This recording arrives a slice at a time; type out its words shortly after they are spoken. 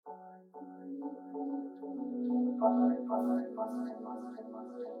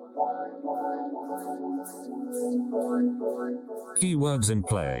Keywords in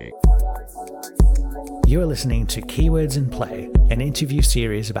Play. You are listening to Keywords in Play, an interview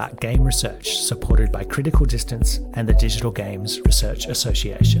series about game research supported by Critical Distance and the Digital Games Research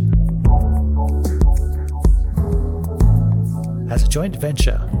Association. As a joint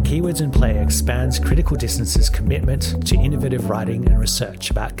venture, Keywords in Play expands Critical Distance's commitment to innovative writing and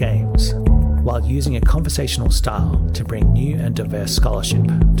research about games, while using a conversational style to bring new and diverse scholarship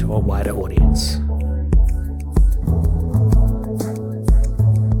to a wider audience.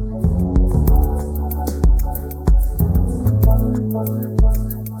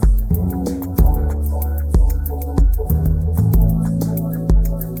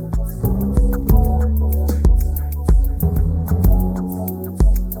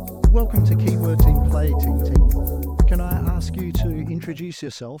 Welcome to Keywords in Play, Tingting. Can I ask you to introduce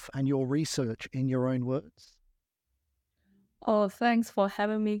yourself and your research in your own words? Oh, thanks for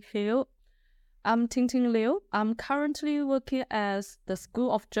having me here. I'm Tingting Liu. I'm currently working at the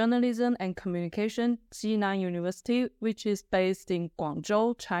School of Journalism and Communication, Jinan University, which is based in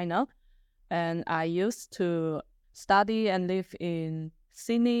Guangzhou, China. And I used to study and live in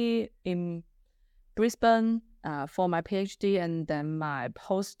Sydney, in Brisbane, for my PhD and then my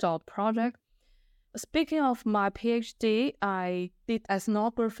postdoc project. Speaking of my PhD, I did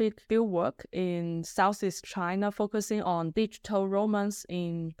ethnographic fieldwork in Southeast China, focusing on digital romance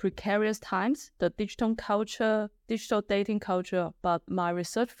in precarious times, the digital culture, digital dating culture. But my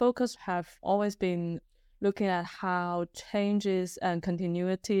research focus have always been looking at how changes and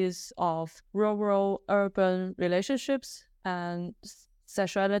continuities of rural-urban relationships and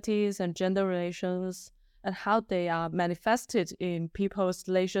sexualities and gender relations and how they are manifested in people's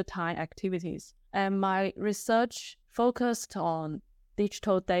leisure time activities. And my research focused on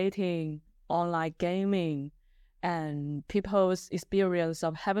digital dating, online gaming, and people's experience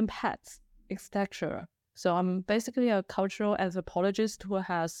of having pets, etc. So I'm basically a cultural anthropologist who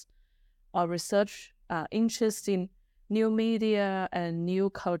has a research interest in new media and new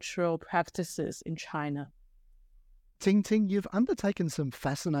cultural practices in China. Tingting, you've undertaken some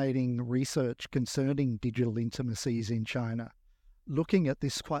fascinating research concerning digital intimacies in China, looking at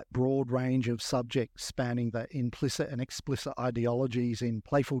this quite broad range of subjects spanning the implicit and explicit ideologies in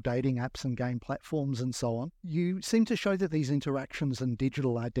playful dating apps and game platforms and so on. You seem to show that these interactions and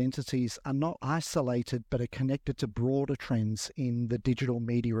digital identities are not isolated but are connected to broader trends in the digital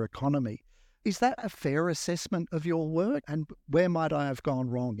media economy. Is that a fair assessment of your work? And where might I have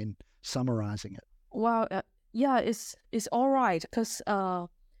gone wrong in summarising it? Well, yeah, it's all right because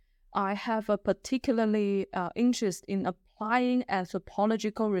I have a particularly interest in applying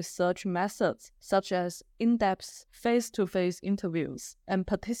anthropological research methods such as in-depth face-to-face interviews and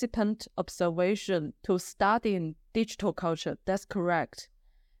participant observation to studying digital culture. That's correct.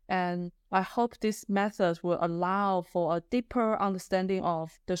 And I hope this method will allow for a deeper understanding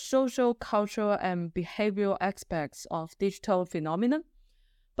of the social, cultural, and behavioral aspects of digital phenomena.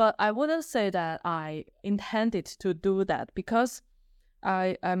 But I wouldn't say that I intended to do that because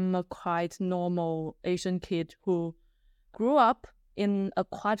I am a quite normal Asian kid who grew up in a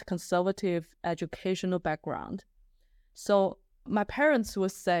quite conservative educational background. So my parents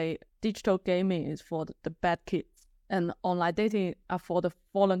would say digital gaming is for the bad kids and online dating are for the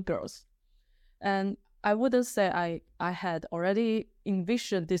fallen girls. And I wouldn't say I had already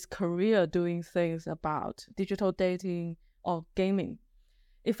envisioned this career doing things about digital dating or gaming.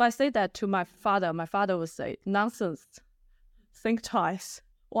 If I say that to my father would say, nonsense, think twice,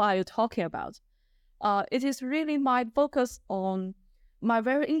 what are you talking about? It is really my focus on my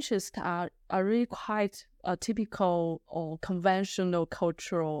very interests are really quite typical or conventional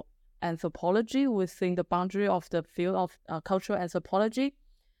cultural anthropology within the boundary of the field of cultural anthropology.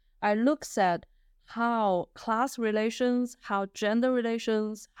 I look at how class relations, how gender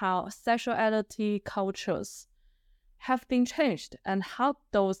relations, how sexuality cultures have been changed and how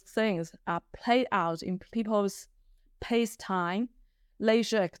those things are played out in people's pastime,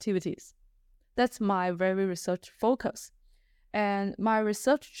 leisure activities. That's my very research focus. And my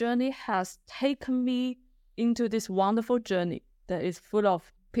research journey has taken me into this wonderful journey that is full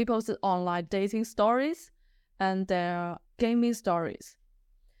of people's online dating stories and their gaming stories.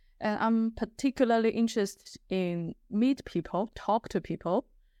 And I'm particularly interested in meet people, talk to people,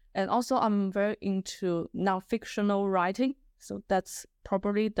 and also I'm very into non-fictional writing. So that's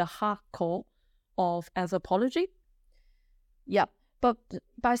probably the hardcore of anthropology. Yeah, but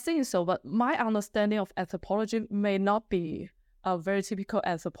by saying so, but my understanding of anthropology may not be a very typical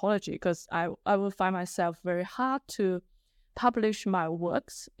anthropology because I will find myself very hard to publish my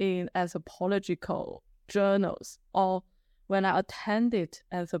works in anthropological journals or when I attended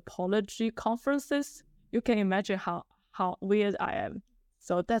anthropology conferences, you can imagine how weird I am.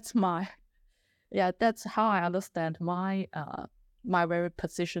 So that's that's how I understand my very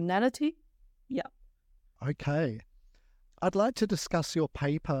positionality. Yeah. Okay. I'd like to discuss your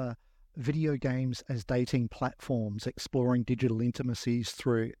paper, Video Games as Dating Platforms, Exploring Digital Intimacies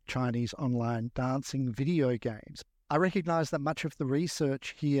Through Chinese Online Dancing Video Games. I recognise that much of the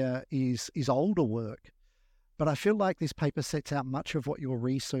research here is older work, but I feel like this paper sets out much of what your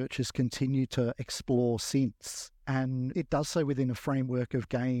research has continued to explore since, and it does so within a framework of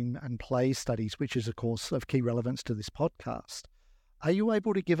game and play studies, which is, of course, of key relevance to this podcast. Are you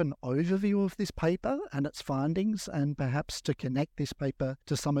able to give an overview of this paper and its findings, and perhaps to connect this paper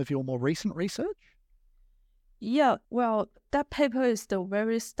to some of your more recent research? Yeah, well, that paper is the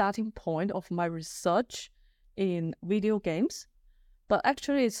very starting point of my research in video games, but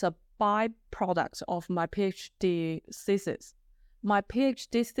actually it's a byproduct of my PhD thesis. My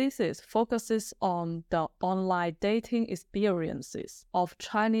PhD thesis focuses on the online dating experiences of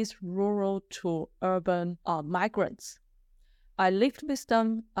Chinese rural to urban migrants. I lived with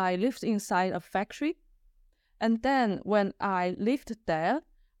them. I lived inside a factory. And then when I lived there,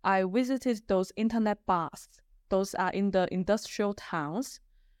 I visited those internet bars. Those are in the industrial towns.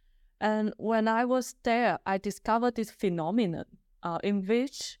 And when I was there, I discovered this phenomenon in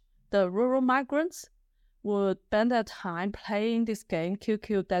which the rural migrants would spend their time playing this game,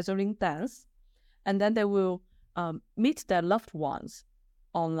 QQ Dazzling Dance, and then they will meet their loved ones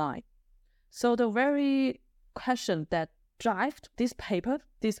online. So the very question that drive this paper,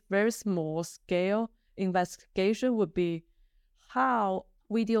 this very small scale investigation, would be how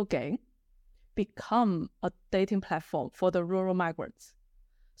video game become a dating platform for the rural migrants.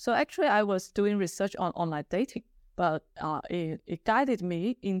 So actually I was doing research on online dating, but it guided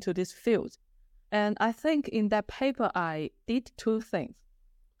me into this field. And I think in that paper I did two things.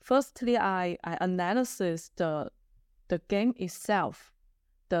 Firstly, I analyzed the game itself,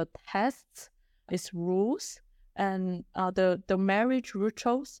 the tests, its rules, and the marriage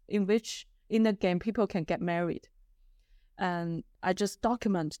rituals in which in the game people can get married. And I just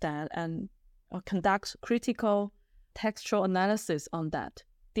document that and conduct critical textual analysis on that.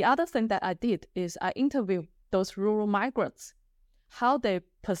 The other thing that I did is I interviewed those rural migrants, how they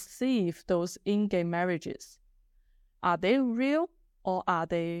perceive those in-game marriages. Are they real or are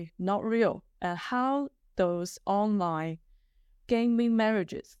they not real? And how those online gaming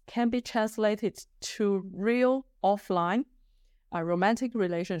marriages can be translated to real offline romantic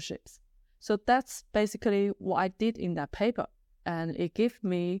relationships. So that's basically what I did in that paper, and it gives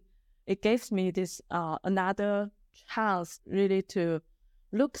me this another chance really to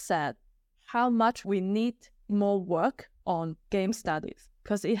look at how much we need more work on game studies,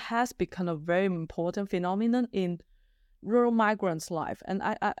 because it has become a very important phenomenon in rural migrants' life, and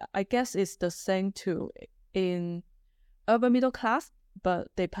I guess it's the same too in urban middle class, but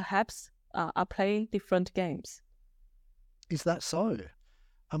they perhaps are playing different games. Is that so?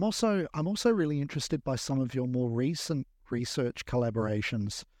 I'm also really interested by some of your more recent research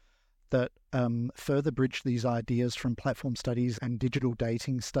collaborations that further bridge these ideas from platform studies and digital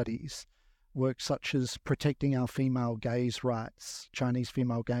dating studies. Work such as Protecting Our Female Gays' Rights, Chinese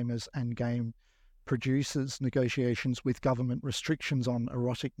Female Gamers and Game Producers, Negotiations with Government Restrictions on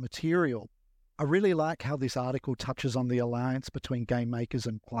Erotic Material. I really like how this article touches on the alliance between game makers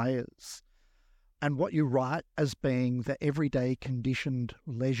and players, and what you write as being the everyday conditioned,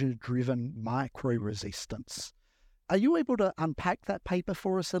 leisure-driven micro-resistance. Are you able to unpack that paper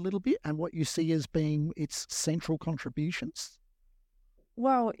for us a little bit and what you see as being its central contributions?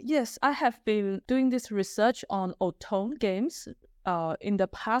 Well, yes, I have been doing this research on Otone games in the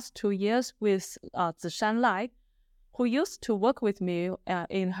past 2 years with Zishan Lai, who used to work with me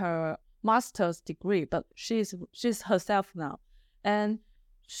in her master's degree, but she's herself now. And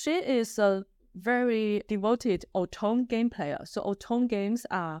she is a very devoted Otone game player. So Otone games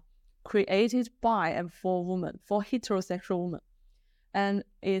are created by and for women, for heterosexual women. And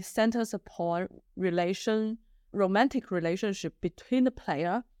it centers upon romantic relationship between the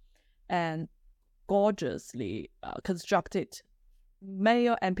player and gorgeously constructed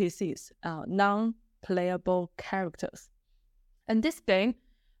male NPCs, non-playable characters. And this game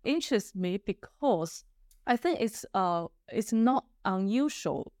interests me because I think it's not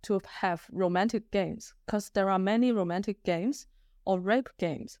unusual to have romantic games, because there are many romantic games or rape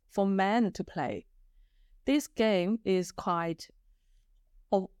games for men to play. This game is quite,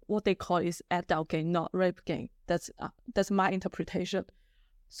 or what they call is adult game, not rape game. That's my interpretation.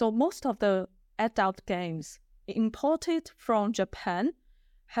 So most of the adult games imported from Japan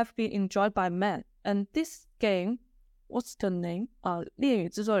have been enjoyed by men, and this game what's the name? 恋与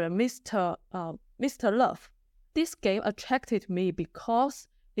制作人 Mr. Love. This game attracted me because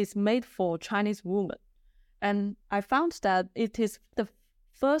it's made for Chinese women. And I found that it is the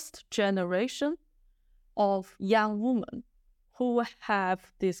first generation of young women who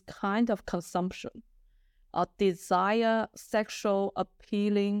have this kind of consumption, a desire, sexual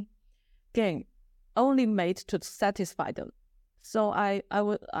appealing game only made to satisfy them. So I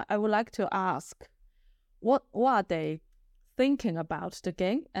would like to ask, what are they thinking about the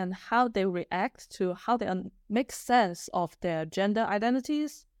game and how they react to how they make sense of their gender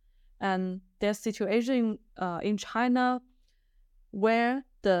identities and their situation in China, where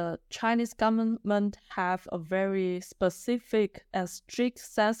the Chinese government have a very specific and strict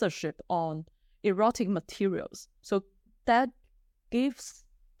censorship on erotic materials. So that gives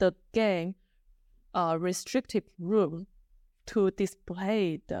the game a restricted room to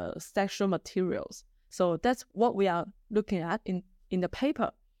display the sexual materials. So that's what we are looking at in the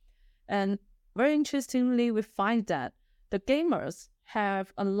paper. And very interestingly, we find that the gamers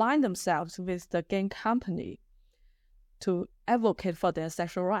have aligned themselves with the game company to advocate for their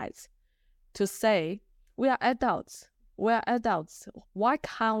sexual rights, to say, we are adults. Why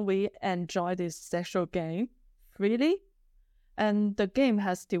can't we enjoy this sexual game freely? And the game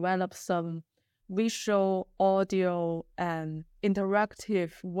has developed some visual, audio, and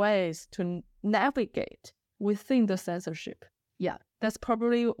interactive ways to navigate within the censorship. Yeah, that's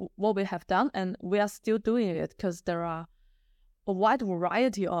probably what we have done, and we are still doing it because there are a wide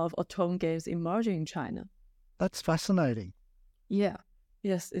variety of autumn games emerging in China. That's fascinating. Yeah,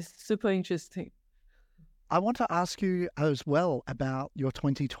 yes, it's super interesting. I want to ask you as well about your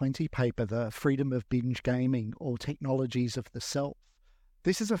 2020 paper, The Freedom of Binge Gaming or Technologies of the Self.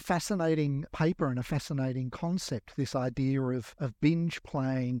 This is a fascinating paper and a fascinating concept, this idea of binge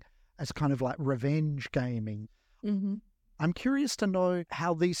playing as kind of like revenge gaming. Mm-hmm. I'm curious to know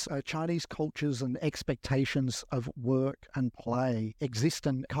how these Chinese cultures and expectations of work and play exist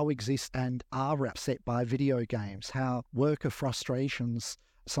and coexist and are upset by video games, how worker frustrations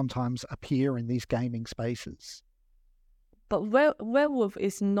sometimes appear in these gaming spaces. But Werewolf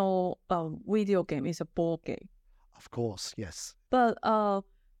is no video game, it's a board game. Of course, yes. But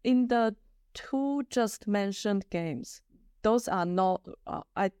in the two just mentioned games, those are not,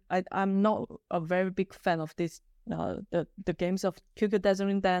 I'm not a very big fan of this, the games of QQ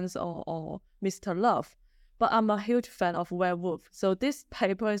Dazzling Dance or Mr. Love, but I'm a huge fan of Werewolf. So this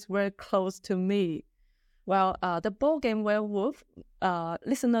paper is very close to me. Well, the board game Werewolf,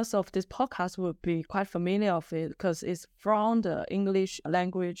 listeners of this podcast will be quite familiar with it because it's from the English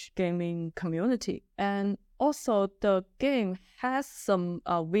language gaming community. And also, the game has some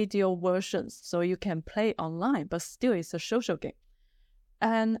video versions, so you can play online, but still it's a social game.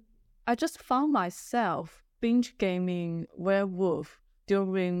 And I just found myself binge gaming Werewolf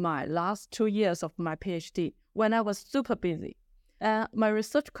during my last 2 years of my PhD when I was super busy. And my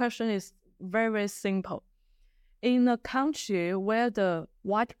research question is very, very simple. In a country where the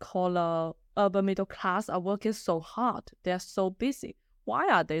white-collar urban middle class are working so hard, they're so busy, why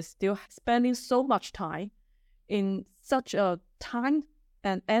are they still spending so much time in such a time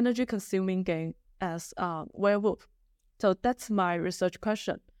and energy-consuming game as Werewolf? So that's my research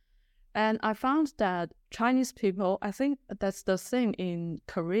question. And I found that Chinese people, I think that's the same in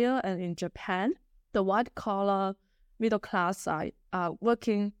Korea and in Japan, the white-collar middle class are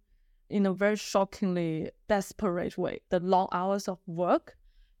working in a very shockingly desperate way, the long hours of work.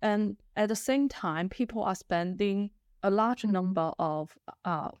 And at the same time, people are spending a large number of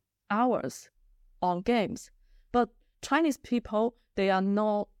hours on games. But Chinese people, they are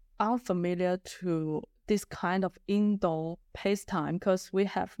not unfamiliar to this kind of indoor pastime because we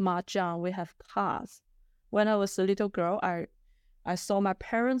have mahjong, we have cards. When I was a little girl, I saw my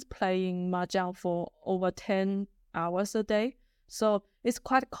parents playing mahjong for over 10 hours a day. So it's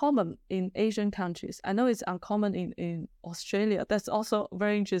quite common in Asian countries. I know it's uncommon in Australia. That's also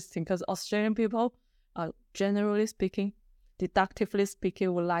very interesting because Australian people, generally speaking, deductively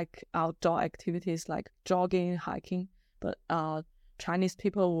speaking, would like outdoor activities like jogging, hiking. But Chinese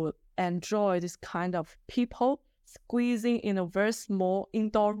people would enjoy this kind of people squeezing in a very small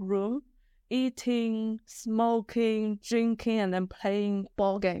indoor room, eating, smoking, drinking, and then playing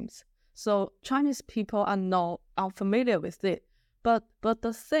board games. So Chinese people are not unfamiliar with it. But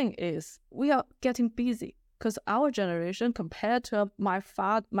the thing is, we are getting busy because our generation compared to my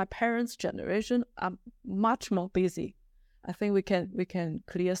parents' generation are much more busy. I think we can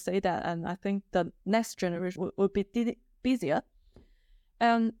clearly say that, and I think the next generation will be busier.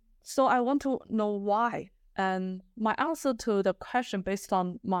 And so I want to know why. And my answer to the question based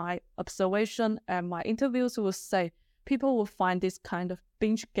on my observation and my interviews will say, people will find this kind of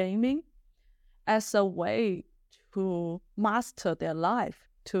binge gaming as a way to master their life,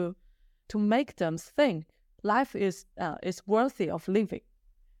 to make them think life is worthy of living,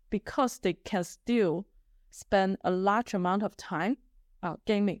 because they can still spend a large amount of time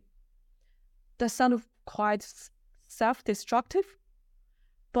gaming. That sounds quite self-destructive,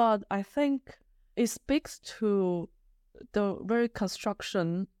 but I think it speaks to the very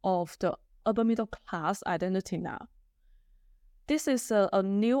construction of the urban middle class identity now. This is a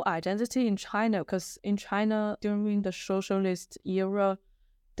new identity in China, because in China, during the socialist era,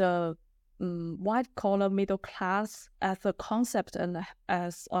 the white-collar middle class as a concept and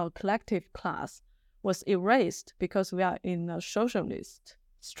as a collective class was erased because we are in a socialist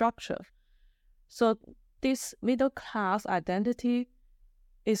structure. So this middle class identity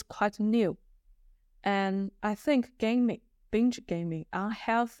is quite new. And I think gaming, binge gaming,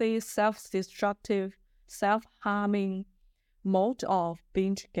 unhealthy, self-destructive, self-harming mode of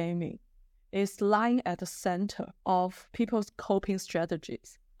binge gaming is lying at the center of people's coping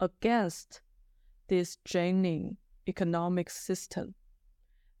strategies against this draining economic system.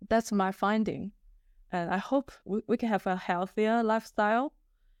 That's my finding. And I hope we can have a healthier lifestyle.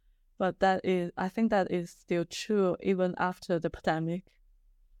 But I think that is still true even after the pandemic.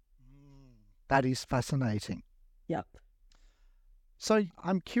 That is fascinating. Yep. So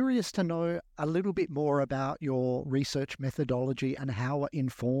I'm curious to know a little bit more about your research methodology and how it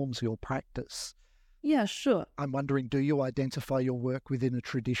informs your practice. Yeah, sure. I'm wondering, do you identify your work within a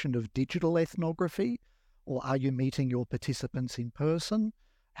tradition of digital ethnography, or are you meeting your participants in person?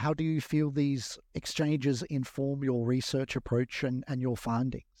 How do you feel these exchanges inform your research approach and your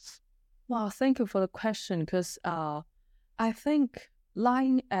findings? Well, thank you for the question, because I think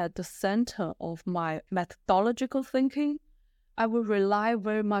lying at the center of my methodological thinking, I will rely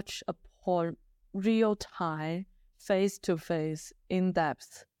very much upon real-time, face-to-face,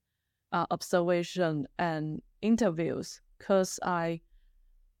 in-depth observation and interviews, because I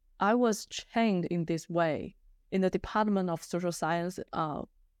was trained in this way in the Department of Social Science,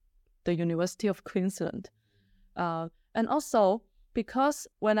 the University of Queensland. And also, because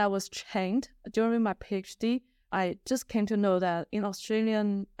when I was trained during my PhD, I just came to know that in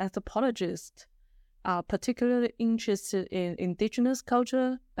Australian anthropologists are particularly interested in indigenous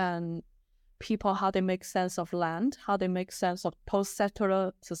culture and people, how they make sense of land, how they make sense of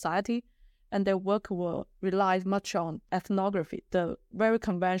post-settler society, and their work will rely much on ethnography, the very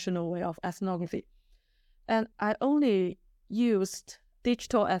conventional way of ethnography. And I only used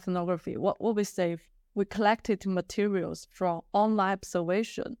digital ethnography, what we say, we collected materials from online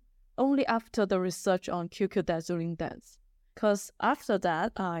observation only after the research on QQ dazzling dance. Because after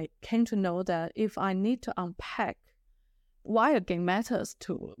that, I came to know that if I need to unpack why a game matters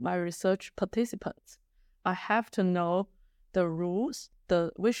to my research participants, I have to know the rules,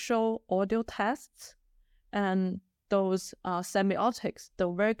 the visual audio tests, and those semiotics, the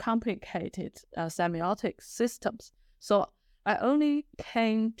very complicated semiotic systems. So I only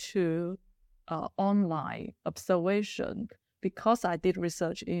came to online observation because I did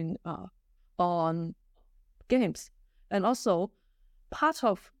research on games. And also, part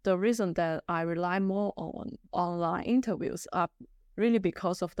of the reason that I rely more on online interviews are really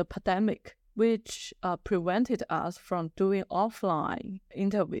because of the pandemic, which prevented us from doing offline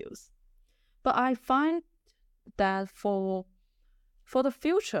interviews. But I find that for the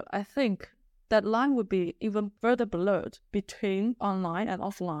future, I think that line would be even further blurred between online and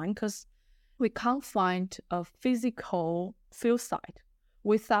offline, because we can't find a physical field site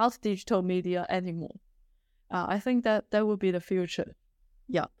without digital media anymore. I think that will be the future.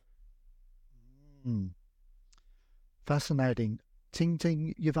 Yeah. Fascinating.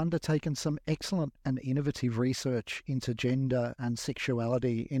 Tingting, you've undertaken some excellent and innovative research into gender and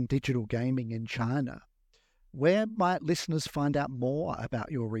sexuality in digital gaming in China. Where might listeners find out more about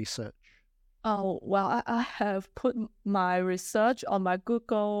your research? Oh, well, I have put my research on my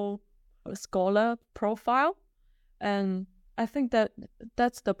Google Scholar profile, and I think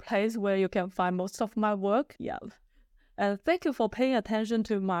that's the place where you can find most of my work. Yeah. And thank you for paying attention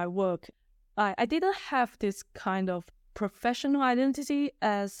to my work. I didn't have this kind of professional identity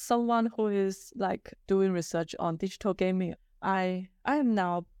as someone who is like doing research on digital gaming. I am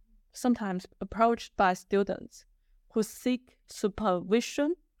now sometimes approached by students who seek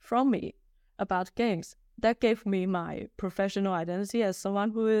supervision from me about games. That gave me my professional identity as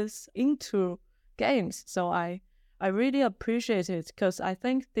someone who is into games. So I really appreciate it, because I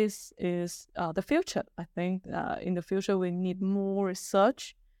think this is the future. I think in the future we need more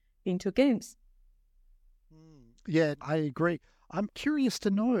research into games. Yeah, I agree. I'm curious to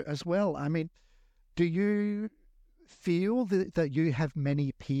know as well. I mean, do you feel that you have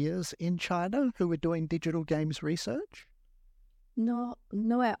many peers in China who are doing digital games research? No,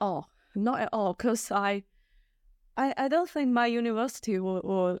 no at all. Not at all, because I don't think my university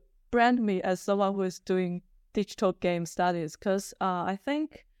will brand me as someone who is doing digital game studies, because I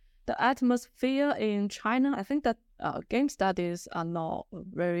think the atmosphere in China, I think that game studies are not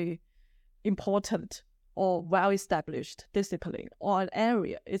very important or well-established discipline or an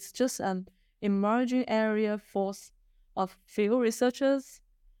area. It's just an emerging area of field researchers.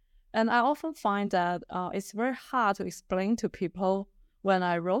 And I often find that it's very hard to explain to people when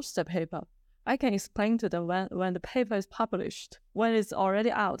I wrote the paper. I can explain to them when the paper is published. When it's already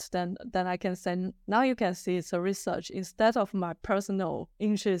out, then I can say, now you can see it's a research instead of my personal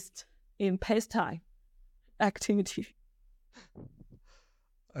interest in pastime activity.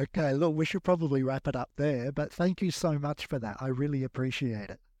 Okay, look, we should probably wrap it up there, but thank you so much for that. I really appreciate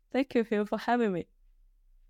it. Thank you, Phil, for having me.